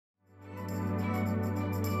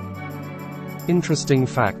Interesting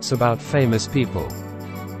facts about famous people.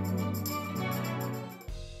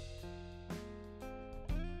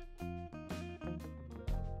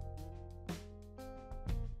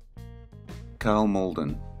 Karl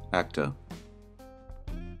Malden, actor.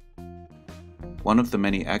 One of the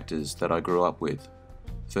many actors that I grew up with,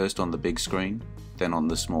 first on the big screen, then on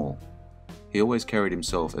the small. He always carried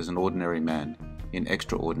himself as an ordinary man in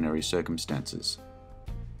extraordinary circumstances.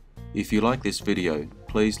 If you like this video,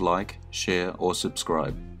 please like, share or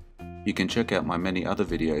subscribe. You can check out my many other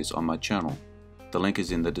videos on my channel. The link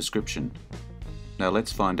is in the description. Now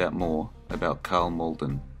let's find out more about Karl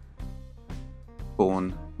Malden.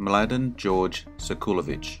 Born Mladen George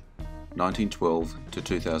Sekulovic, 1912 to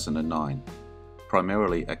 2009.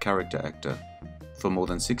 Primarily a character actor. For more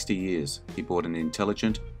than 60 years, he brought an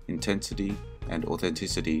intelligent intensity and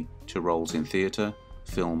authenticity to roles in theatre,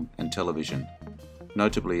 film and television,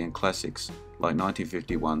 notably in classics like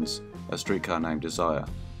 1951's A Streetcar Named Desire,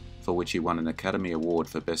 for which he won an Academy Award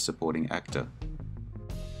for Best Supporting Actor.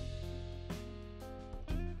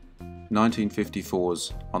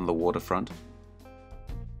 1954's On the Waterfront,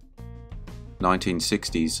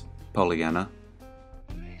 1960's Pollyanna,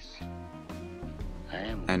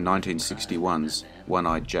 and 1961's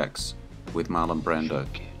One-Eyed Jacks with Marlon Brando.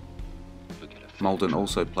 Malden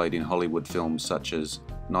also played in Hollywood films such as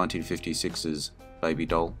 1956's Baby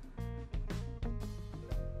Doll,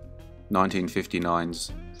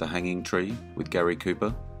 1959's The Hanging Tree with Gary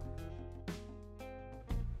Cooper,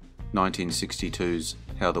 1962's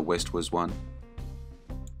How the West Was Won,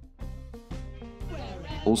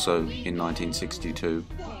 also in 1962,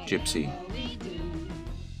 Gypsy,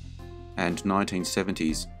 and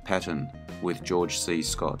 1970's Patton with George C.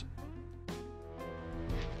 Scott.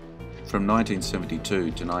 From 1972 to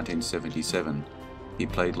 1977, he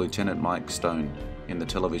played Lieutenant Mike Stone in the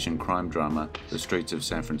television crime drama The Streets of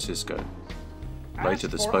San Francisco. Later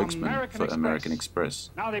the spokesman for American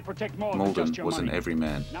Express, Malden was an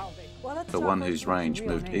everyman, the one whose range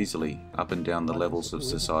moved easily up and down the levels of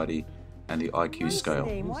society and the IQ scale.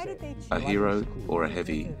 A hero or a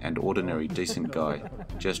heavy and ordinary decent guy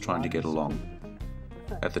just trying to get along.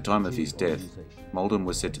 At the time of his death, Malden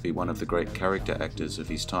was said to be one of the great character actors of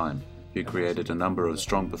his time, who created a number of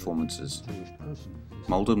strong performances.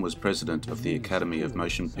 Malden was president of the Academy of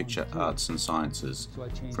Motion Picture Arts and Sciences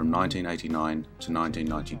from 1989 to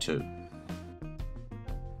 1992.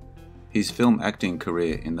 His film acting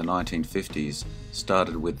career in the 1950s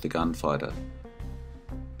started with The Gunfighter,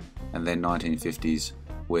 and then 1950s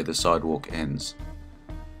Where the Sidewalk Ends,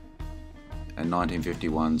 and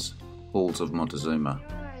 1951's Halls of Montezuma.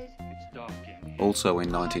 Also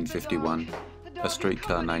in 1951, A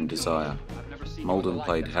Streetcar Named Desire, Malden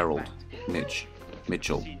played Harold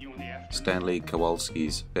Mitchell, Stanley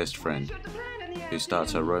Kowalski's best friend, who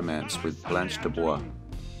starts a romance with Blanche Dubois,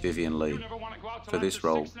 Vivian Leigh. For this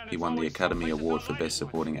role, he won the Academy Award for Best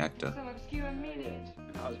Supporting Actor.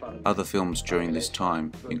 Other films during this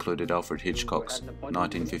time included Alfred Hitchcock's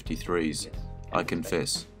 1953's I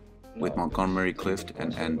Confess, with Montgomery Clift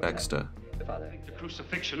and Anne Baxter,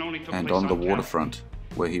 and On the Waterfront,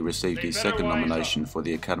 where he received his second nomination for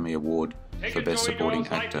the Academy Award for Best Supporting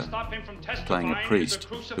Actor, playing a priest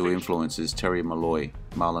who influences Terry Malloy,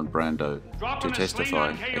 Marlon Brando, to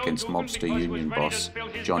testify against mobster union boss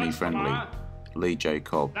Johnny Friendly, Lee J.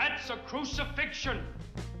 Cobb.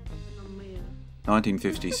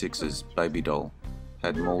 1956's Baby Doll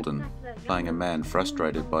had Malden playing a man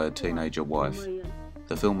frustrated by a teenager wife.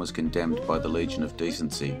 The film was condemned by the Legion of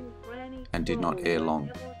Decency and did not air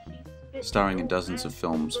long. Starring in dozens of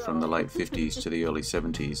films from the late 50s to the early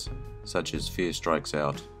 70s, such as Fear Strikes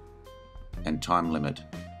Out and Time Limit,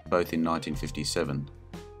 both in 1957.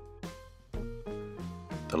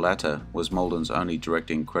 The latter was Malden's only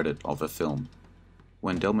directing credit of a film.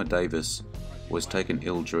 When Delmer Davis was taken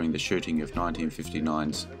ill during the shooting of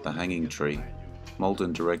 1959's The Hanging Tree,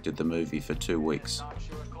 Malden directed the movie for 2 weeks.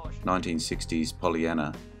 1960's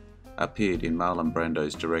Pollyanna appeared in Marlon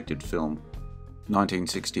Brando's directed film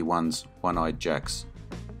 1961's One-Eyed Jacks,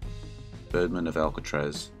 Birdman of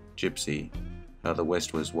Alcatraz, Gypsy, How the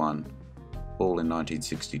West Was Won, all in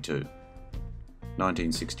 1962.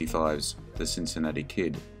 1965's The Cincinnati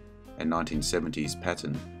Kid, and 1970's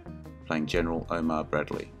Patton, playing General Omar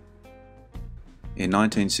Bradley. In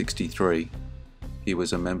 1963, he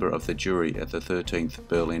was a member of the jury at the 13th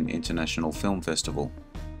Berlin International Film Festival.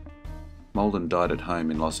 Malden died at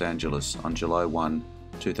home in Los Angeles on July 1,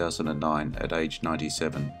 2009 at age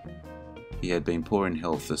 97. He had been poor in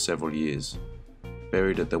health for several years,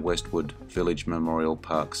 buried at the Westwood Village Memorial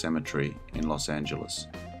Park Cemetery in Los Angeles.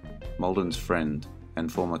 Malden's friend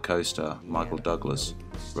and former co-star Michael Douglas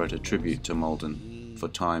wrote a tribute to Malden for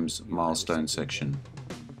Time's Milestone section.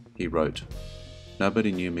 He wrote,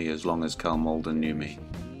 "Nobody knew me as long as Karl Malden knew me.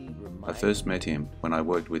 I first met him when I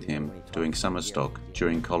worked with him doing summer stock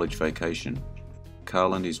during college vacation.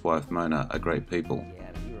 Karl and his wife Mona are great people.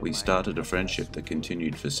 We started a friendship that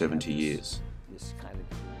continued for 70 years.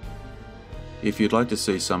 If you'd like to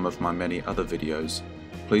see some of my many other videos,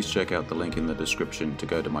 please check out the link in the description to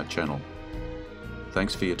go to my channel.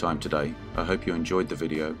 Thanks for your time today. I hope you enjoyed the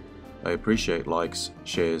video. I appreciate likes,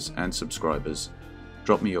 shares and subscribers.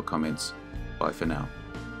 Drop me your comments. Bye for now.